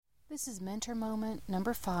This is Mentor Moment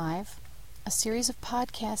number 5, a series of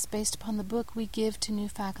podcasts based upon the book we give to new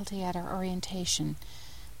faculty at our orientation.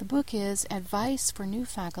 The book is Advice for New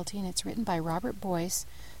Faculty, and it's written by Robert Boyce,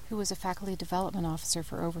 who was a faculty development officer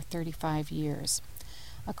for over 35 years.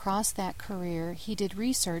 Across that career, he did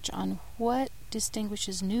research on what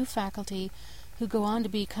distinguishes new faculty who go on to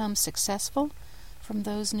become successful from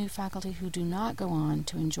those new faculty who do not go on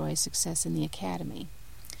to enjoy success in the academy.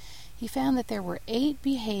 He found that there were 8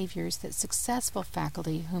 behaviors that successful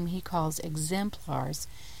faculty, whom he calls exemplars,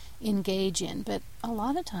 engage in, but a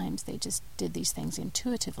lot of times they just did these things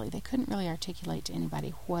intuitively. They couldn't really articulate to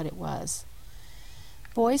anybody what it was.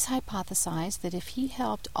 Boyce hypothesized that if he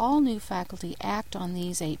helped all new faculty act on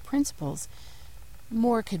these 8 principles,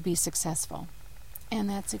 more could be successful. And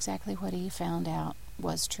that's exactly what he found out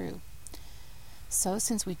was true. So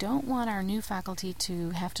since we don't want our new faculty to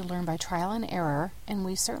have to learn by trial and error, and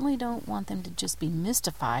we certainly don't want them to just be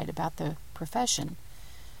mystified about the profession,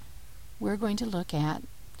 we're going to look at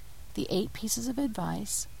the 8 pieces of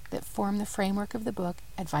advice that form the framework of the book,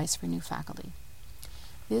 Advice for New Faculty.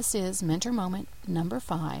 This is Mentor Moment number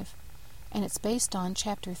 5, and it's based on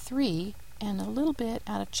Chapter 3 and a little bit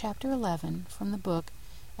out of Chapter 11 from the book,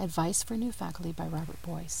 Advice for New Faculty by Robert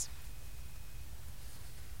Boyce.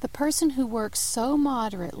 The person who works so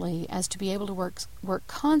moderately as to be able to work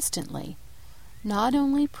constantly not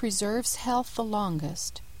only preserves health the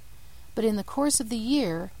longest, but in the course of the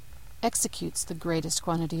year executes the greatest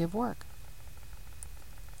quantity of work.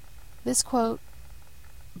 This quote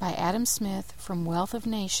by Adam Smith from Wealth of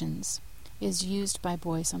Nations is used by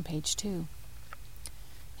Boyce on page 2.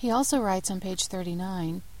 He also writes on page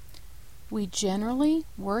 39, "We generally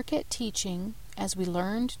work at teaching as we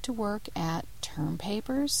learned to work at term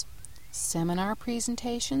papers, seminar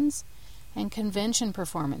presentations, and convention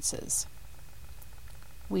performances.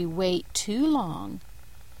 We wait too long,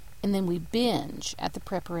 and then we binge at the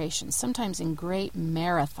preparations, sometimes in great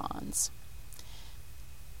marathons."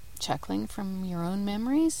 Chuckling from your own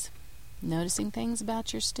memories? Noticing things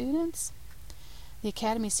about your students? The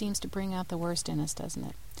Academy seems to bring out the worst in us, doesn't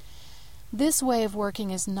it? This way of working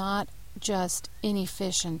is not just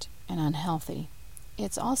inefficient and unhealthy.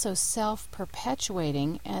 It's also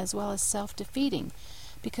self-perpetuating as well as self-defeating,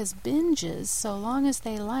 because binges, so long as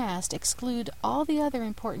they last, exclude all the other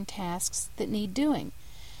important tasks that need doing.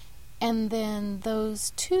 And then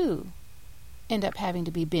those too end up having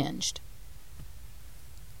to be binged.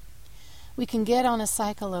 We can get on a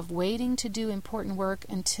cycle of waiting to do important work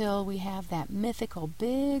until we have that mythical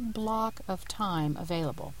big block of time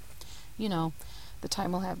available. You know, the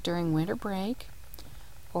time we'll have during winter break,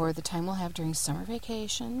 or the time we'll have during summer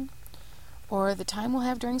vacation, or the time we'll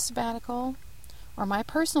have during sabbatical, or my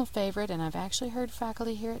personal favorite, and I've actually heard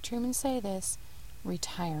faculty here at Truman say this,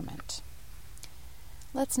 retirement.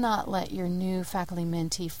 Let's not let your new faculty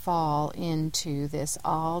mentee fall into this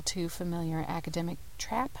all too familiar academic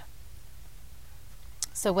trap.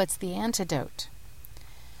 So what's the antidote?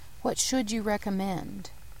 What should you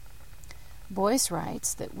recommend? Boyce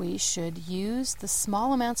writes that we should use the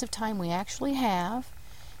small amounts of time we actually have,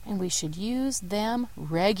 and we should use them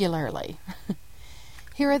regularly.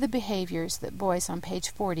 Here are the behaviors that Boyce on page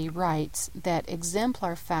 40 writes that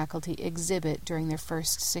exemplar faculty exhibit during their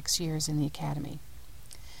first 6 years in the academy.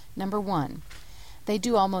 Number 1, they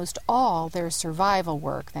do almost all their survival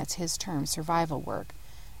work. That's his term, survival work.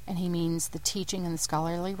 And he means the teaching and the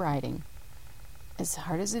scholarly writing. As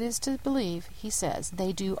hard as it is to believe, he says,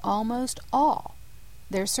 they do almost all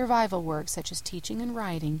their survival work, such as teaching and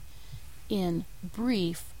writing, in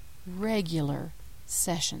brief, regular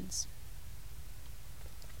sessions.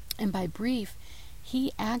 And by brief,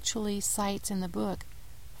 he actually cites in the book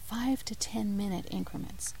 5 to 10 minute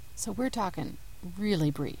increments. So we're talking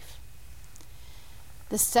really brief.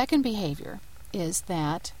 The second behavior is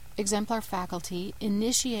that exemplar faculty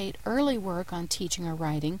initiate early work on teaching or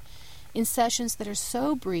writing in sessions that are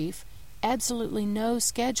so brief, absolutely no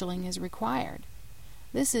scheduling is required.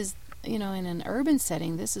 This is, in an urban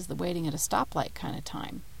setting, this is the waiting at a stoplight kind of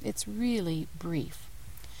time. It's really brief.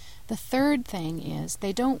 The third thing is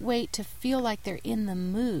they don't wait to feel like they're in the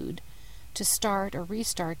mood to start or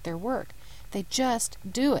restart their work. They just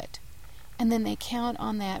do it. And then they count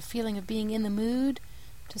on that feeling of being in the mood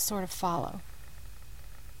to sort of follow.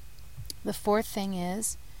 The fourth thing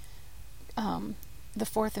is, the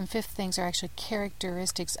fourth and fifth things are actually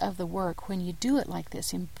characteristics of the work when you do it like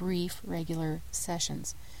this in brief, regular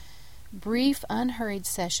sessions. Brief, unhurried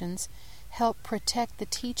sessions help protect the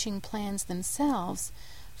teaching plans themselves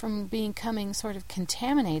from becoming sort of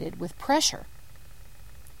contaminated with pressure.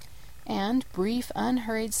 And brief,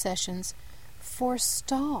 unhurried sessions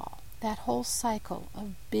forestall that whole cycle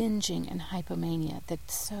of binging and hypomania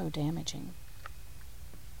that's so damaging.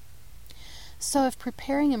 So if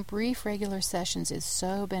preparing in brief regular sessions is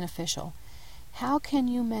so beneficial, how can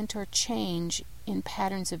you mentor change in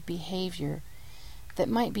patterns of behavior that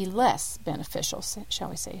might be less beneficial, shall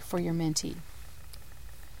we say, for your mentee?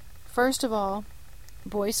 First of all,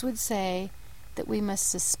 Boyce would say that we must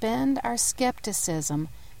suspend our skepticism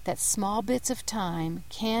that small bits of time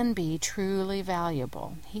can be truly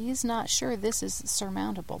valuable. He's not sure this is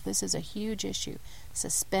surmountable. This is a huge issue.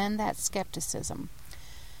 Suspend that skepticism.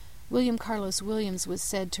 William Carlos Williams was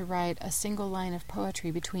said to write a single line of poetry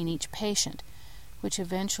between each patient, which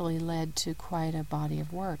eventually led to quite a body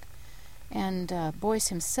of work. And Boyce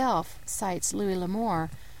himself cites Louis L'Amour,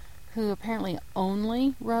 who apparently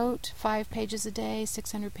only wrote 5 pages a day,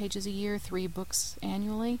 600 pages a year, 3 books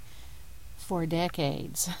annually, for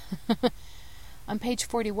decades. On page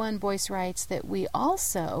 41, Boyce writes that we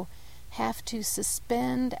also have to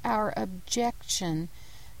suspend our objection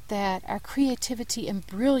that our creativity and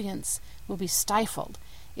brilliance will be stifled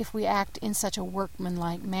if we act in such a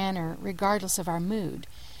workmanlike manner, regardless of our mood.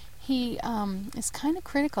 He is kind of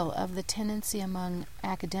critical of the tendency among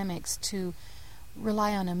academics to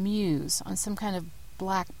rely on a muse, on some kind of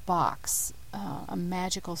black box, a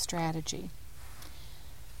magical strategy.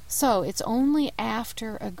 So it's only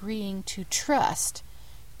after agreeing to trust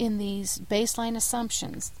in these baseline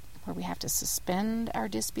assumptions, where we have to suspend our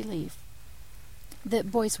disbelief,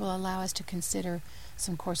 that Boyce will allow us to consider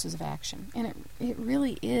some courses of action. And it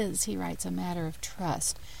really is, he writes, a matter of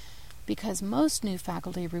trust, because most new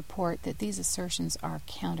faculty report that these assertions are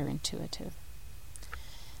counterintuitive.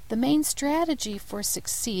 The main strategy for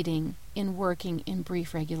succeeding in working in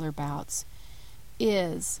brief regular bouts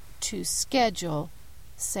is to schedule,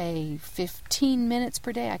 say, 15 minutes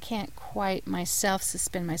per day. I can't quite myself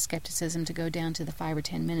suspend my skepticism to go down to the 5 or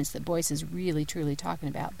 10 minutes that Boyce is really truly talking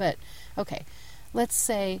about, but okay, let's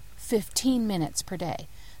say 15 minutes per day.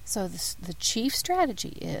 So the chief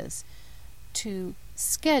strategy is to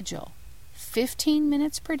schedule 15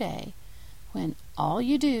 minutes per day when all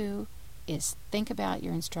you do is think about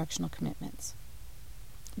your instructional commitments.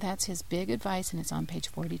 That's his big advice, and it's on page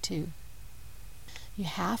 42. You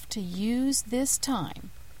have to use this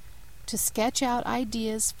time to sketch out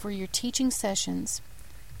ideas for your teaching sessions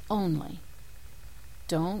only.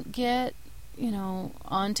 Don't get,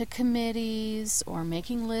 onto committees or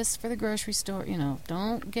making lists for the grocery store.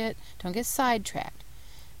 Don't get sidetracked.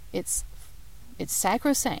 It's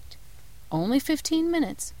sacrosanct. Only 15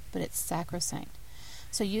 minutes, but it's sacrosanct.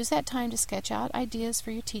 So use that time to sketch out ideas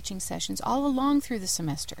for your teaching sessions all along through the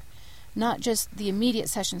semester, not just the immediate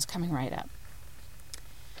sessions coming right up.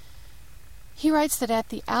 He writes that at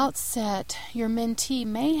the outset, your mentee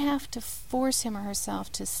may have to force him or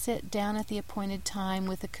herself to sit down at the appointed time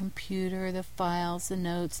with the computer, the files, the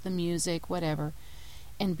notes, the music, whatever,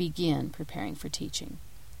 and begin preparing for teaching.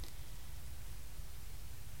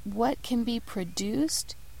 What can be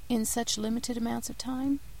produced in such limited amounts of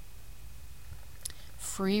time?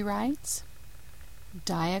 Free writes,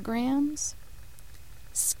 diagrams,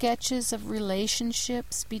 sketches of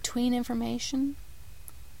relationships between information,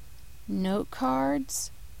 note cards,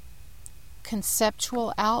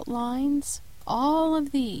 conceptual outlines. All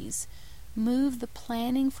of these move the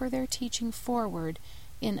planning for their teaching forward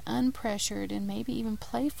in unpressured and maybe even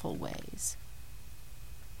playful ways.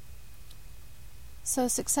 So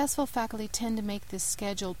successful faculty tend to make this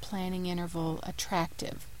scheduled planning interval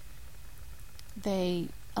attractive. They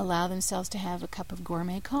allow themselves to have a cup of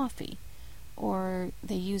gourmet coffee, or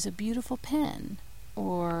they use a beautiful pen,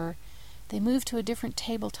 or they move to a different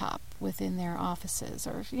tabletop within their offices,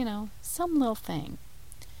 or, some little thing.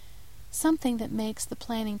 Something that makes the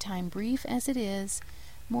planning time, brief as it is,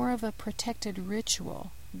 more of a protected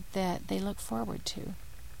ritual that they look forward to.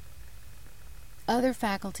 Other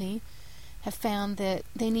faculty have found that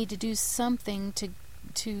they need to do something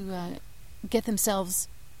to get themselves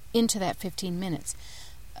into that 15 minutes.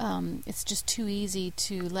 It's just too easy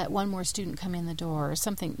to let one more student come in the door or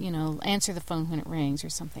something, answer the phone when it rings or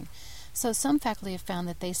something. So some faculty have found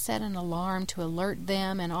that they set an alarm to alert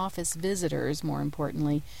them and office visitors, more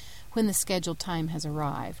importantly, when the scheduled time has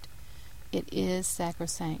arrived. It is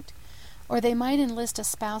sacrosanct. Or they might enlist a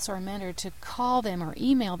spouse or a mentor to call them or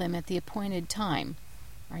email them at the appointed time.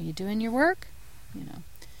 Are you doing your work?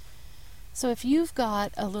 So if you've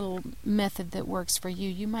got a little method that works for you,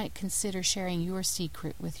 you might consider sharing your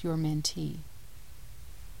secret with your mentee.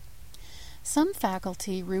 Some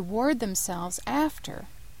faculty reward themselves after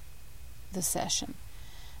the session,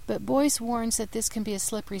 but Boyce warns that this can be a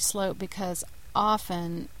slippery slope because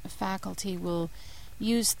often faculty will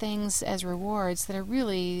use things as rewards that are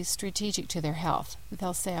really strategic to their health.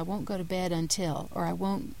 They'll say, I won't go to bed until, or I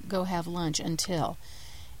won't go have lunch until.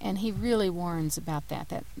 And he really warns about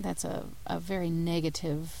that. That's a very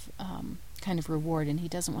negative kind of reward, and he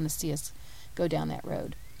doesn't want to see us go down that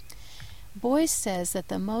road. Boyce says that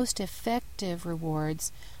the most effective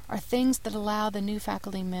rewards are things that allow the new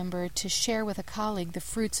faculty member to share with a colleague the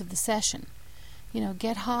fruits of the session.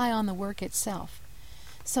 Get high on the work itself.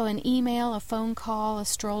 So an email, a phone call, a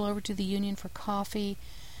stroll over to the union for coffee,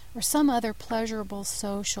 or some other pleasurable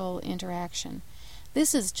social interaction.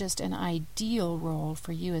 This is just an ideal role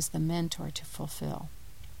for you as the mentor to fulfill.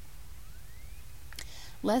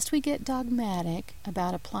 Lest we get dogmatic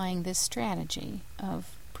about applying this strategy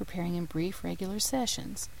of preparing in brief, regular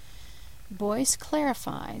sessions, Boyce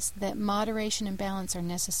clarifies that moderation and balance are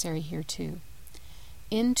necessary here too.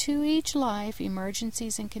 Into each life,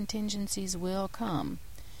 emergencies and contingencies will come.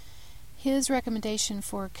 His recommendation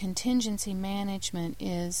for contingency management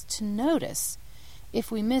is to notice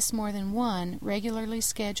if we miss more than one regularly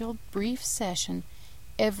scheduled brief session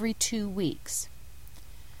every 2 weeks.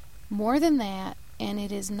 More than that, and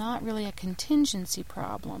it is not really a contingency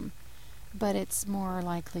problem, but it's more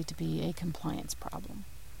likely to be a compliance problem.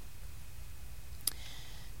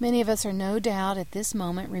 Many of us are no doubt at this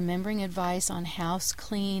moment remembering advice on house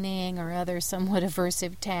cleaning or other somewhat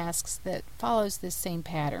aversive tasks that follows this same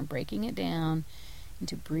pattern, breaking it down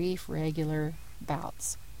into brief, regular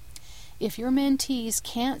bouts. If your mentees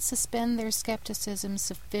can't suspend their skepticism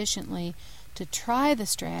sufficiently to try the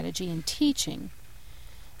strategy in teaching,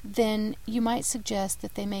 then you might suggest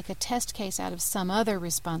that they make a test case out of some other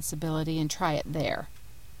responsibility and try it there.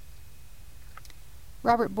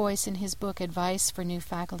 Robert Boyce, in his book Advice for New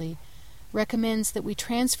Faculty, recommends that we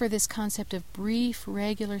transfer this concept of brief,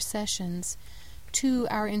 regular sessions to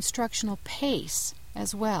our instructional pace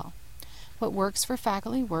as well. What works for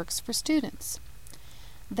faculty works for students.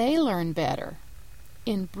 They learn better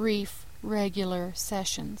in brief, regular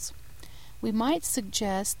sessions. We might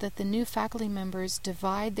suggest that the new faculty members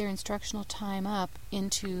divide their instructional time up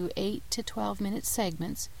into 8 to 12-minute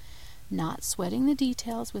segments, not sweating the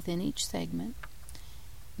details within each segment.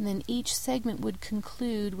 And then each segment would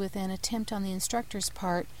conclude with an attempt on the instructor's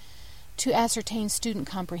part to ascertain student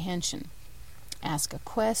comprehension. Ask a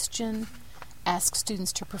question, ask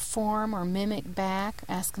students to perform or mimic back,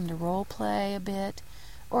 ask them to role play a bit,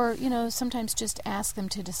 or, sometimes just ask them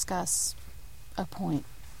to discuss a point.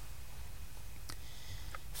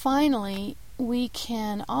 Finally, we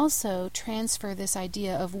can also transfer this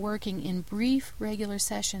idea of working in brief, regular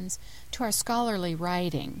sessions to our scholarly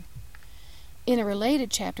writing. In a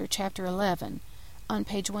related chapter, Chapter 11, on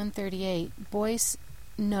page 138, Boyce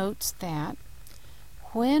notes that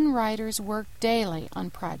when writers work daily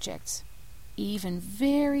on projects, even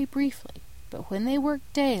very briefly, but when they work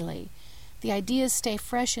daily, the ideas stay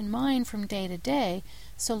fresh in mind from day to day,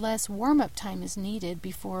 so less warm-up time is needed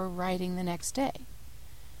before writing the next day.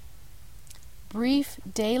 Brief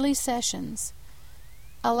daily sessions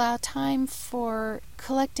allow time for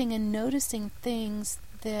collecting and noticing things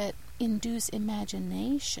that induce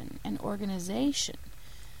imagination and organization.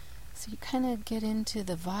 So you kind of get into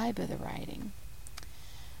the vibe of the writing.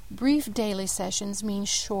 Brief daily sessions mean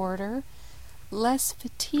shorter, less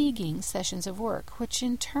fatiguing sessions of work, which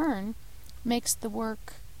in turn makes the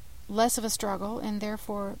work less of a struggle and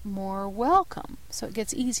therefore more welcome, so it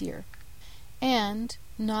gets easier. And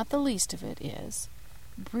not the least of it is,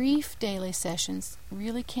 brief daily sessions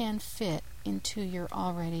really can fit into your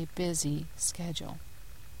already busy schedule.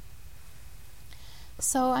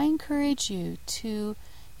 So I encourage you to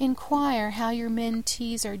inquire how your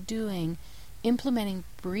mentees are doing implementing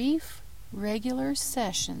brief, regular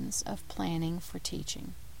sessions of planning for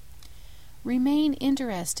teaching. Remain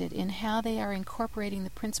interested in how they are incorporating the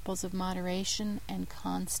principles of moderation and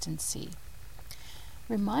constancy.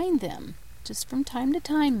 Remind them, just from time to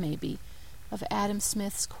time maybe, of Adam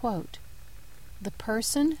Smith's quote, "The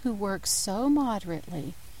person who works so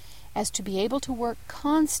moderately as to be able to work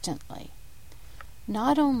constantly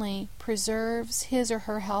not only preserves his or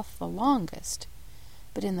her health the longest,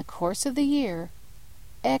 but in the course of the year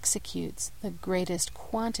executes the greatest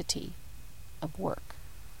quantity of work."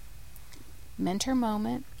 Mentor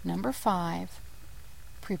moment number 5,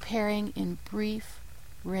 preparing in brief,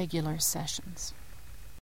 regular sessions.